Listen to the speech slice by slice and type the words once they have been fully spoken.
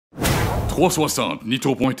360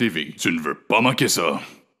 Nitro.tv. Tu ne veux pas manquer ça.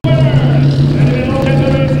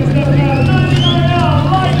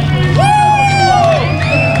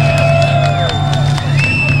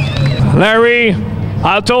 Larry,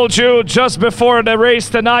 I told you just before the race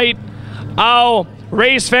tonight how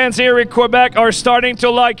race fans here in Quebec are starting to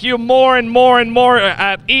like you more and more and more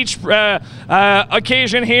at each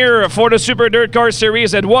occasion here for the Super DIRTcar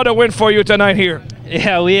Series, and what a win for you tonight here.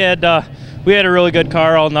 Yeah, we had a really good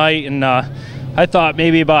car all night, and I thought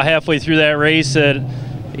maybe about halfway through that race that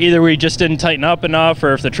either we just didn't tighten up enough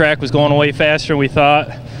or if the track was going way faster than we thought.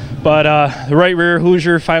 But the right rear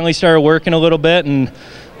Hoosier finally started working a little bit, and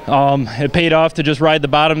it paid off to just ride the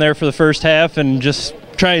bottom there for the first half and just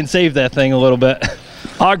try and save that thing a little bit.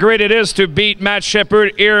 How great it is to beat Matt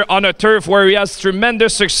Shepard here on a turf where he has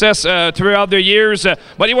tremendous success throughout the years.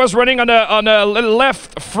 But he was running on a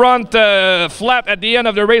left front flap at the end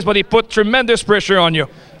of the race, but he put tremendous pressure on you.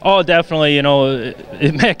 Oh, definitely. You know,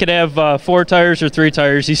 Matt could have 4 tires or 3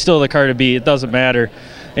 tires. He's still the car to beat. It doesn't matter.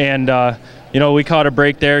 And you know, we caught a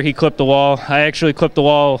break there. He clipped the wall. I actually clipped the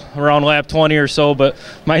wall around lap 20 or so, but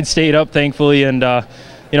mine stayed up, thankfully. And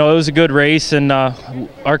you know, it was a good race, and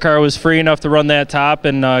our car was free enough to run that top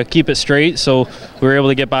and keep it straight, so we were able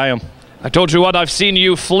to get by him. I told you what, I've seen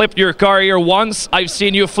you flip your car here once. I've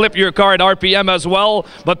seen you flip your car at RPM as well.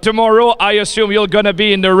 But tomorrow, I assume you're going to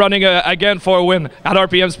be in the running again for a win at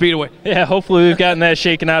RPM Speedway. Yeah, hopefully we've gotten that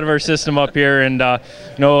shaken out of our system up here. And,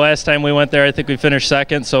 you know, last time we went there, I think we finished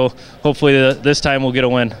second. So hopefully this time we'll get a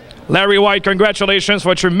win. Larry Wight, congratulations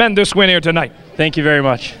for a tremendous win here tonight. Thank you very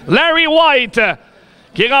much. Larry Wight,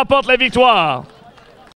 qui remporte la victoire.